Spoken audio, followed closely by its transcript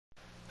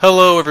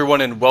Hello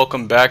everyone and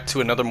welcome back to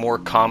another more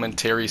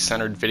commentary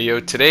centered video.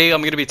 Today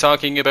I'm going to be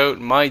talking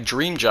about my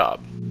dream job.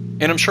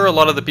 And I'm sure a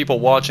lot of the people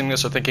watching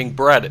this are thinking,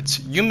 Brad,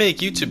 you make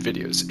YouTube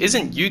videos.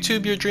 Isn't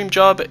YouTube your dream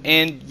job?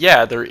 And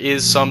yeah, there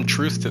is some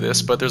truth to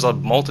this, but there's a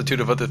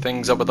multitude of other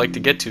things I would like to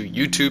get to.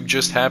 YouTube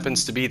just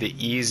happens to be the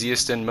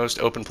easiest and most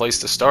open place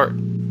to start.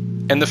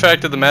 And the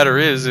fact of the matter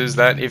is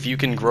that if you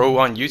can grow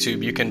on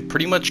YouTube, you can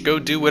pretty much go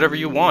do whatever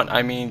you want.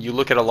 I mean, you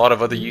look at a lot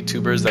of other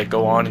YouTubers that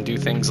go on and do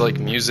things like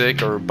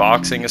music or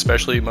boxing,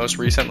 especially most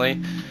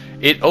recently.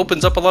 It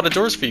opens up a lot of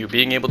doors for you,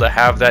 being able to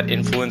have that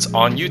influence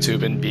on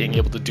YouTube and being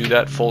able to do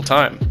that full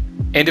time.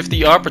 And if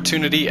the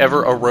opportunity ever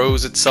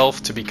arose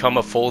itself to become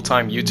a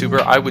full-time YouTuber,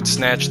 I would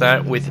snatch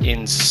that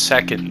within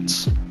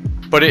seconds.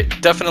 But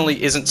it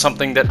definitely isn't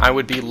something that I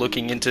would be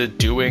looking into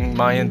doing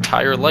my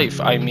entire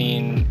life. I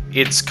mean,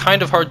 it's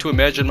kind of hard to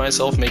imagine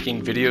myself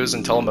making videos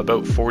until I'm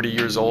about 40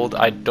 years old.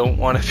 I don't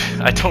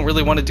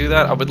really want to do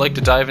that. I would like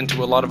to dive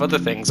into a lot of other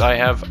things. I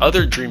have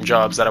other dream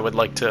jobs that I would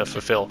like to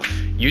fulfill.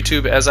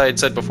 YouTube, as I had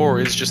said before,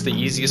 is just the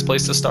easiest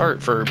place to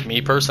start for me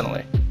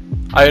personally.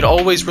 I had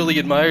always really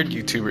admired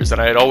YouTubers,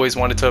 and I had always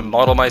wanted to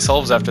model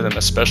myself after them,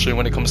 especially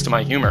when it comes to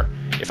my humor.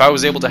 If I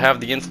was able to have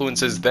the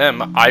influences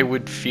them, I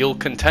would feel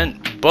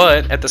content.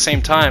 But at the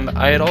same time,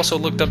 I had also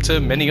looked up to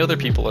many other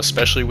people,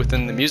 especially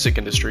within the music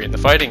industry and the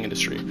fighting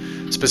industry,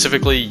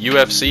 specifically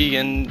UFC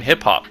and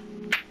hip-hop.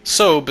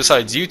 So,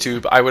 besides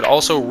YouTube, I would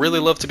also really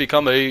love to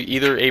become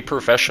either a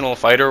professional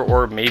fighter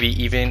or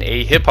maybe even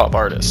a hip-hop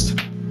artist.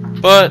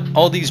 But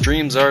all these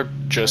dreams are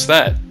just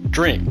that.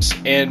 Dreams,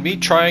 and me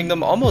trying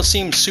them almost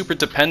seems super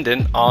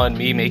dependent on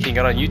me making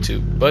it on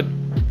YouTube. But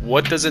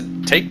what does it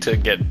take to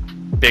get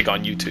big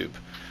on YouTube?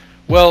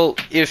 Well,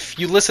 if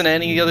you listen to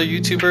any other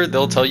YouTuber,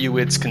 they'll tell you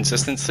it's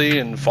consistency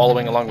and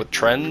following along with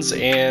trends,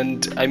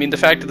 and I mean, the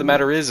fact of the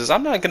matter is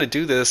I'm not going to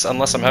do this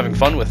unless I'm having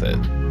fun with it.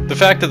 The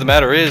fact of the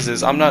matter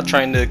is I'm not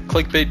trying to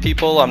clickbait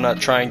people, I'm not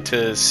trying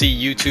to see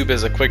YouTube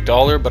as a quick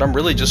dollar, but I'm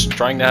really just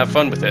trying to have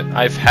fun with it.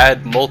 I've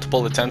had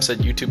multiple attempts at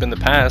YouTube in the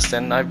past,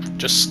 and I've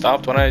just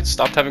stopped when I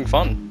stopped having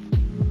fun.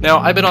 Now,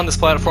 I've been on this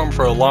platform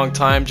for a long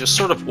time, just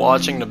sort of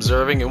watching and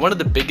observing, and one of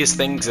the biggest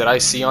things that I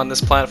see on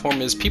this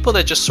platform is people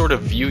that just sort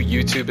of view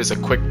YouTube as a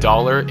quick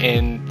dollar,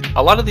 and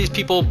a lot of these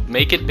people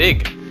make it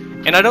big.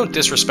 And I don't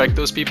disrespect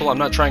those people, I'm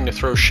not trying to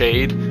throw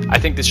shade. I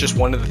think that's just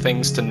one of the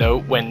things to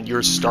note when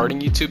you're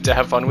starting YouTube, to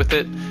have fun with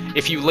it.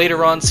 If you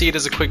later on see it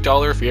as a quick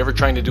dollar, if you're ever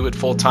trying to do it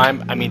full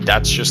time, I mean,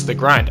 that's just the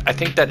grind. I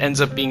think that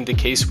ends up being the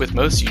case with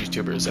most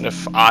YouTubers, and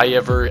if I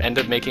ever end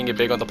up making it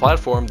big on the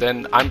platform,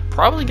 then I'm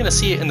probably going to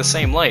see it in the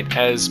same light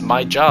as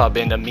my job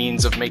and a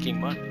means of making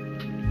money.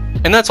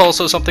 And that's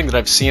also something that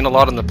I've seen a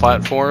lot on the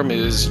platform,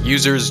 is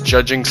users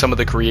judging some of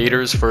the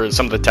creators for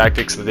some of the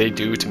tactics that they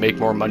do to make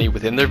more money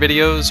within their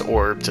videos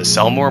or to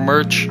sell more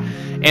merch.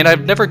 And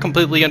I've never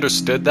completely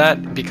understood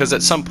that, because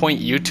at some point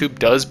YouTube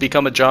does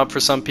become a job for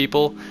some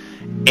people,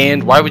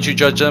 and why would you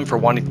judge them for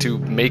wanting to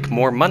make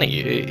more money?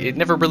 It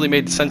never really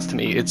made sense to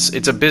me.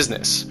 It's a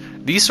business.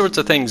 These sorts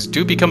of things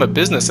do become a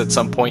business at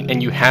some point,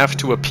 and you have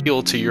to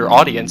appeal to your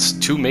audience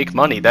to make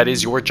money. That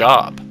is your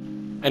job.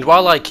 And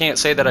while I can't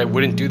say that I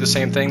wouldn't do the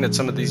same thing that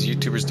some of these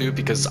YouTubers do,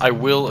 because I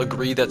will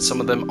agree that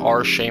some of them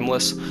are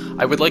shameless,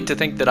 I would like to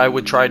think that I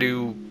would try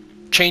to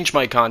change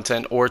my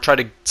content or try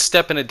to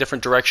step in a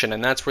different direction,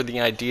 and that's where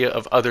the idea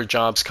of other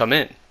jobs come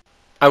in.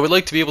 I would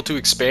like to be able to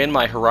expand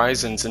my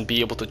horizons and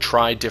be able to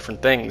try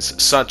different things,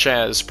 such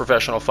as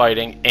professional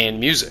fighting and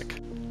music.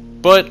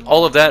 But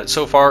all of that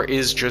so far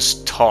is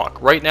just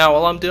talk. Right now,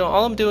 all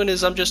I'm doing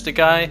is I'm just a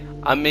guy.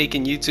 I'm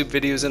making YouTube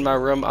videos in my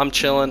room. I'm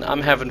chilling.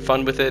 I'm having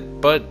fun with it.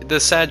 But the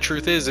sad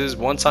truth is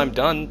once I'm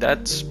done,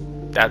 that's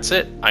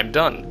it. I'm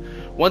done.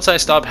 Once I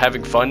stop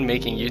having fun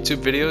making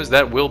YouTube videos,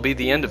 that will be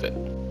the end of it.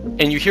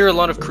 And you hear a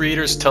lot of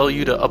creators tell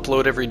you to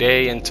upload every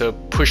day and to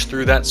push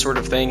through that sort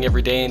of thing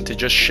every day and to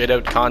just shit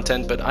out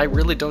content, but I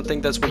really don't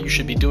think that's what you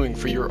should be doing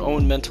for your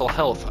own mental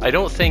health. I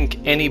don't think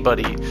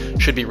anybody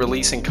should be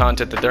releasing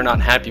content that they're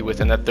not happy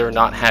with and that they're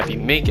not happy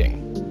making.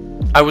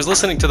 I was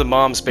listening to the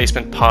Mom's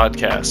Basement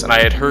podcast, and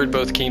I had heard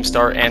both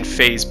Keemstar and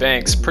FaZe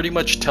Banks pretty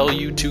much tell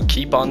you to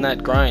keep on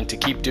that grind, to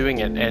keep doing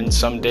it, and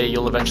someday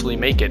you'll eventually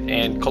make it.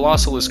 And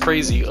Colossal is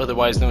Crazy,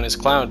 otherwise known as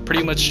Clown,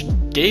 pretty much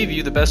gave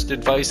you the best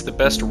advice, the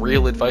best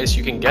real advice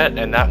you can get,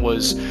 and that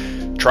was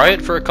try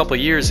it for a couple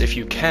years if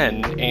you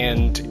can,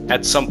 and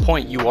at some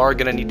point you are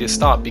going to need to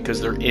stop because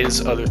there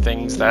is other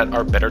things that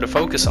are better to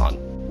focus on.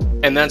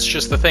 And that's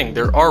just the thing,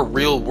 there are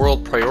real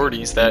world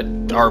priorities that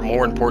are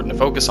more important to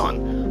focus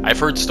on. I've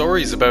heard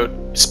stories about,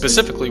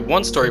 specifically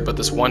one story about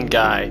this one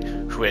guy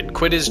who had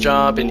quit his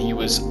job and he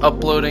was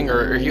uploading,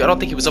 I don't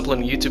think he was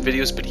uploading YouTube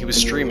videos, but he was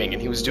streaming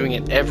and he was doing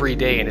it every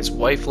day, and his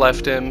wife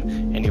left him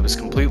and he was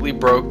completely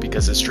broke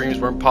because his streams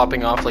weren't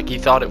popping off like he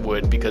thought it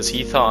would, because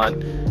he thought,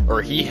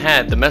 or he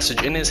had the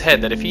message in his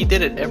head that if he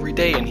did it every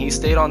day and he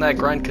stayed on that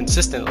grind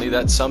consistently,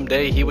 that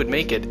someday he would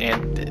make it,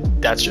 and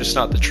that's just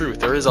not the truth.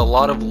 There is a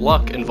lot of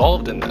luck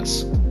involved in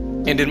this.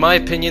 And in my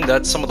opinion,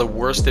 that's some of the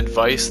worst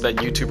advice that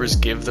YouTubers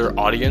give their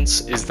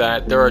audience, is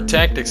that there are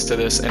tactics to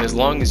this, and as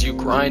long as you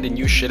grind and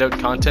you shit out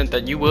content,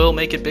 that you will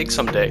make it big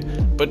someday.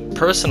 But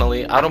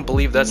personally, I don't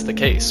believe that's the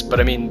case. But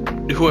I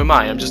mean, who am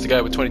I? I'm just a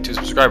guy with 22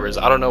 subscribers.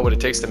 I don't know what it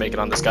takes to make it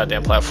on this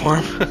goddamn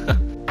platform.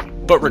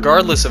 But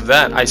regardless of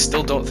that, I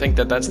still don't think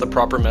that that's the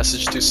proper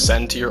message to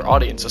send to your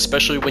audience,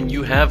 especially when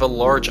you have a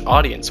large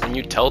audience. When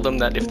you tell them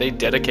that if they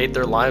dedicate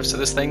their lives to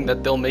this thing,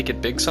 that they'll make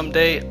it big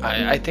someday,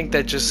 I think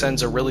that just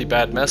sends a really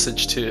bad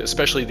message to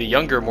especially the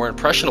younger, more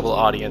impressionable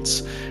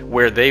audience,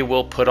 where they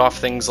will put off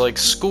things like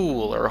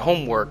school or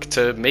homework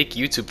to make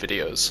YouTube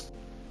videos.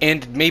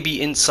 And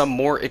maybe in some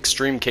more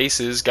extreme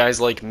cases, guys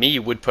like me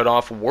would put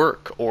off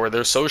work, or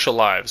their social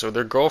lives, or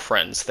their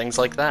girlfriends, things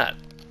like that.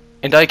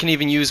 And I can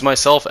even use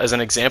myself as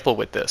an example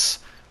with this.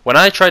 When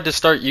I tried to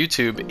start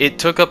YouTube, it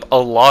took up a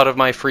lot of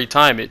my free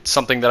time. It's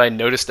something that I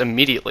noticed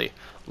immediately.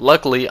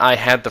 Luckily, I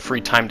had the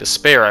free time to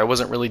spare. I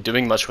wasn't really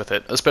doing much with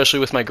it. Especially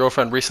with my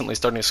girlfriend recently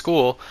starting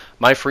school,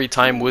 my free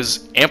time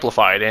was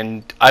amplified,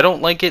 and I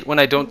don't like it when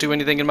I don't do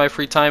anything in my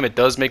free time. It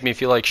does make me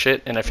feel like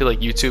shit, and I feel like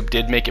YouTube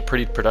did make it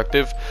pretty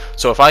productive.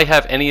 So if I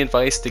have any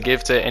advice to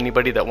give to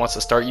anybody that wants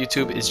to start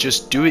YouTube, is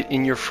just do it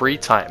in your free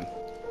time.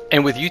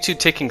 And with YouTube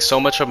taking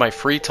so much of my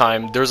free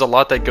time, there's a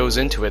lot that goes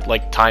into it,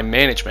 like time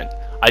management.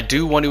 I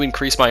do want to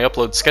increase my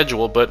upload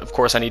schedule, but of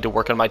course I need to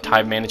work on my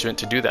time management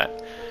to do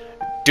that.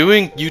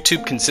 Doing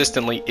YouTube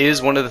consistently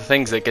is one of the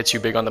things that gets you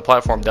big on the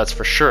platform, that's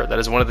for sure. That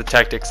is one of the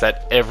tactics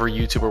that every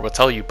YouTuber will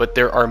tell you, but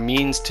there are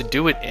means to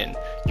do it in.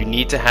 You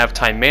need to have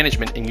time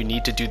management, and you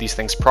need to do these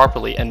things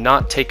properly and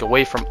not take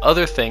away from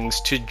other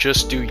things to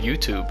just do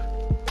YouTube.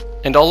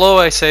 And although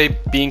I say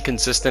being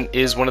consistent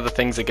is one of the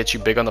things that gets you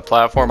big on the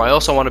platform, I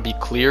also want to be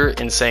clear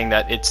in saying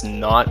that it's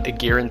not a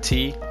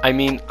guarantee. I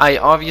mean, I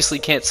obviously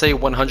can't say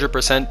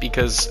 100%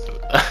 because,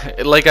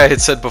 like I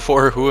had said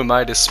before, who am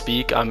I to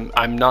speak?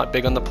 I'm not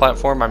big on the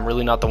platform. I'm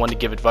really not the one to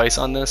give advice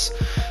on this.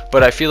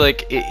 But I feel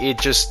like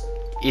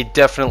it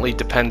definitely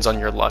depends on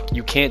your luck.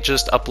 You can't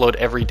just upload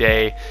every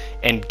day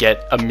and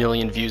get 1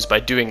 million views by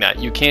doing that.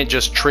 You can't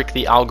just trick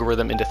the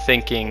algorithm into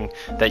thinking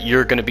that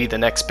you're going to be the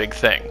next big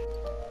thing.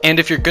 And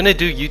if you're gonna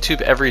do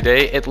YouTube every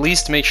day, at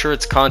least make sure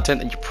it's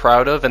content that you're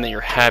proud of and that you're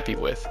happy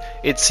with.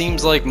 It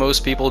seems like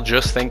most people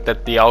just think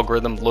that the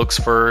algorithm looks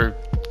for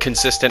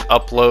consistent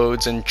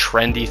uploads and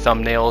trendy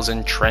thumbnails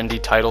and trendy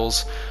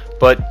titles,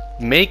 but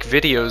make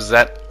videos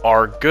that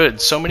are good.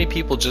 So many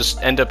people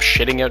just end up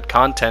shitting out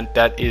content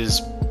that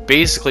is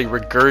basically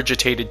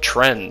regurgitated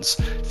trends,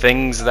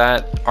 things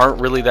that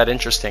aren't really that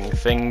interesting,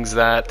 things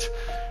that,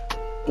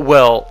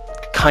 well,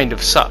 kind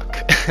of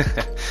suck.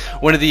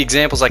 One of the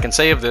examples I can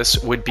say of this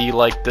would be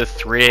like the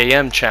 3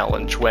 a.m.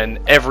 challenge, when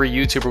every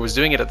YouTuber was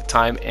doing it at the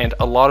time, and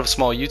a lot of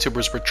small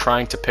YouTubers were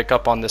trying to pick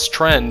up on this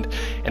trend,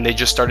 and they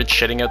just started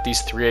shitting out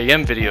these 3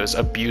 a.m. videos,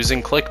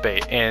 abusing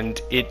clickbait, and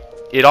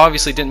it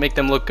obviously didn't make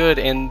them look good,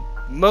 and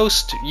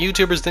most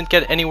YouTubers didn't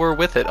get anywhere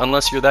with it,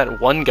 unless you're that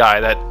one guy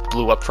that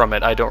blew up from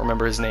it. I don't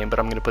remember his name, but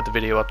I'm going to put the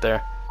video up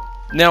there.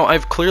 Now,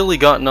 I've clearly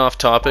gotten off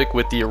topic,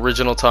 with the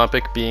original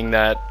topic being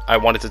that I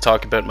wanted to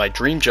talk about my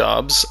dream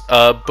jobs,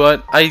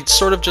 but I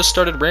sort of just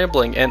started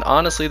rambling, and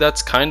honestly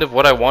that's kind of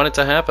what I wanted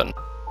to happen.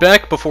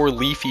 Back before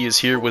Leafy Is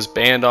Here was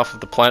banned off of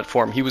the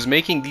platform, he was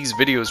making these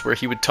videos where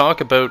he would talk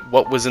about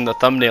what was in the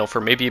thumbnail for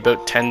maybe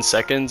about 10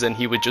 seconds, and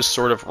he would just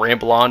sort of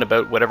ramble on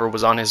about whatever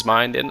was on his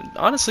mind, and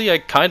honestly I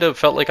kind of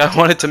felt like I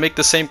wanted to make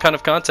the same kind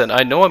of content.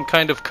 I know I'm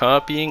kind of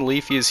copying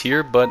Leafy Is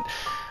Here, but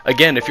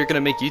again, if you're going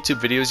to make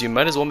YouTube videos, you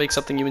might as well make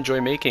something you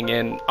enjoy making,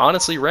 and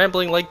honestly,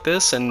 rambling like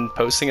this and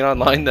posting it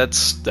online,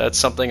 that's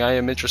something I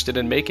am interested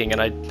in making, and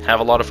I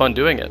have a lot of fun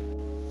doing it.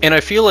 And I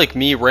feel like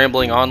me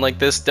rambling on like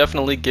this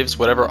definitely gives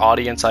whatever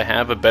audience I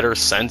have a better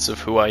sense of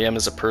who I am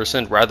as a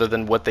person, rather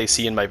than what they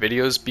see in my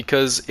videos,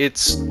 because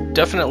it's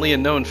definitely a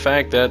known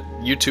fact that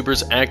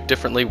YouTubers act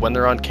differently when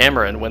they're on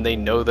camera and when they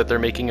know that they're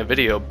making a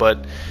video,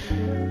 but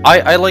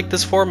I like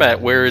this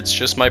format where it's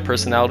just my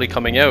personality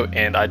coming out,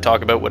 and I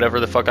talk about whatever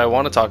the fuck I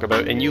want to talk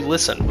about, and you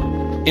listen.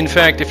 In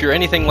fact, if you're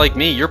anything like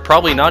me, you're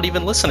probably not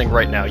even listening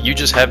right now. You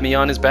just have me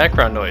on as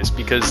background noise,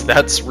 because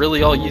that's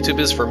really all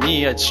YouTube is for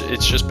me. It's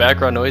just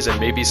background noise, and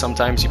maybe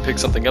sometimes you pick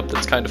something up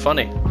that's kind of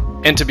funny.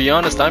 And to be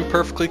honest, I'm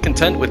perfectly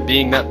content with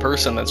being that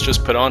person that's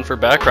just put on for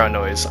background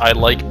noise. I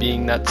like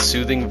being that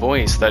soothing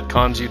voice that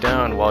calms you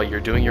down while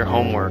you're doing your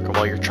homework or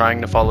while you're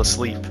trying to fall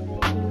asleep.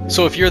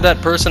 So if you're that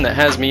person that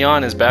has me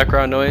on as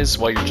background noise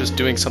while you're just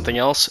doing something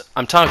else,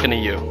 I'm talking to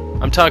you.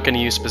 I'm talking to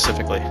you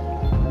specifically.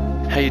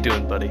 How you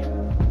doing, buddy?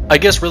 I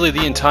guess really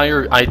the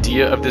entire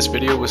idea of this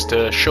video was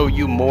to show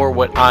you more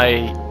what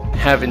I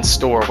have in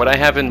store, what I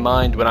have in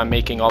mind when I'm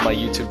making all my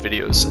YouTube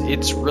videos.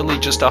 It's really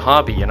just a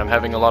hobby, and I'm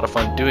having a lot of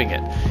fun doing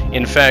it.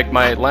 In fact,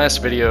 my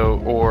last video,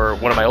 or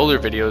one of my older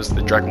videos,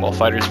 the Dragon Ball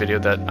FighterZ video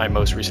that I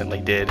most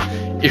recently did,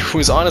 it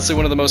was honestly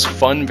one of the most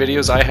fun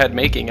videos I had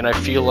making, and I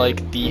feel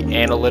like the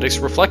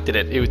analytics reflected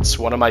it. It's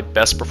one of my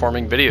best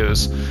performing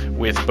videos,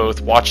 with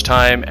both watch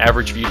time,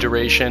 average view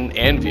duration,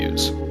 and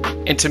views.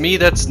 And to me,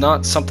 that's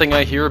not something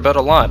I hear about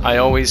a lot. I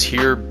always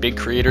hear big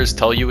creators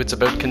tell you it's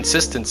about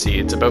consistency,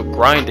 it's about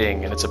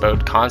grinding, and it's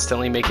about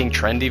constantly making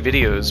trendy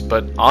videos.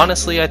 But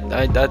honestly,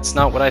 that's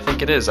not what I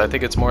think it is. I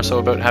think it's more so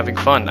about having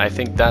fun. I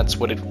think that's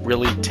what it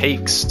really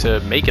takes to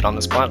make it on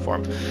this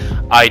platform.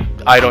 I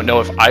don't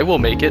know if I will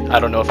make it, I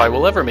don't know if I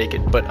will ever make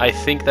it, but I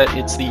think that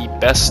it's the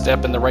best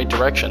step in the right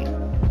direction.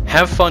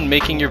 Have fun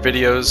making your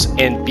videos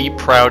and be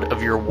proud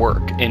of your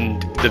work,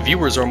 and the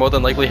viewers will more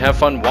than likely have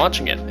fun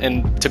watching it.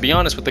 And to be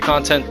honest, with the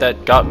content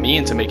that got me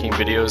into making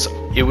videos,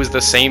 it was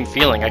the same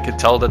feeling. I could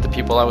tell that the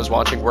people I was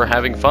watching were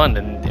having fun,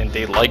 and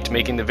they liked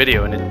making the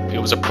video, and it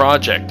was a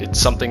project. It's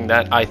something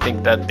that I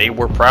think that they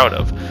were proud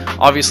of.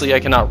 Obviously, I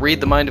cannot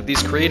read the mind of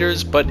these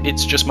creators, but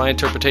it's just my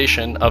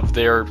interpretation of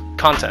their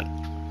content.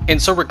 And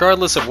so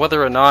regardless of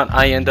whether or not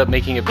I end up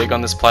making it big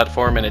on this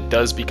platform and it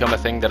does become a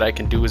thing that I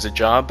can do as a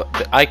job,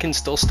 I can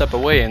still step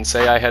away and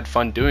say I had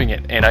fun doing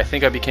it. And I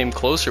think I became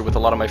closer with a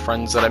lot of my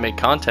friends that I make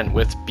content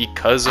with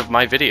because of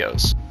my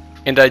videos.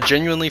 And I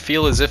genuinely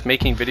feel as if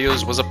making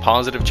videos was a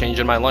positive change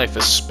in my life,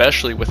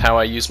 especially with how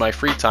I use my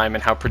free time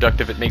and how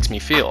productive it makes me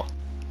feel.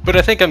 But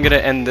I think I'm going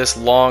to end this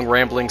long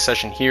rambling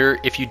session here.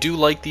 If you do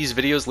like these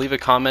videos, leave a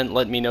comment,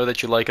 let me know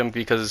that you like them,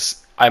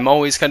 because I'm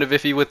always kind of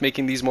iffy with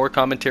making these more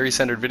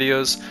commentary-centered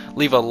videos.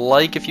 Leave a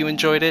like if you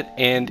enjoyed it,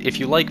 and if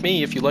you like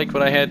me, if you like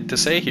what I had to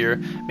say here,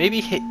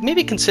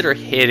 maybe consider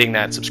hitting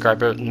that subscribe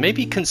button,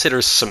 maybe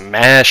consider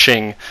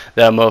smashing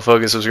that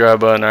motherfucking subscribe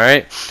button,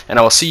 alright? And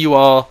I will see you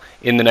all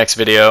in the next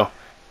video.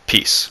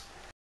 Peace.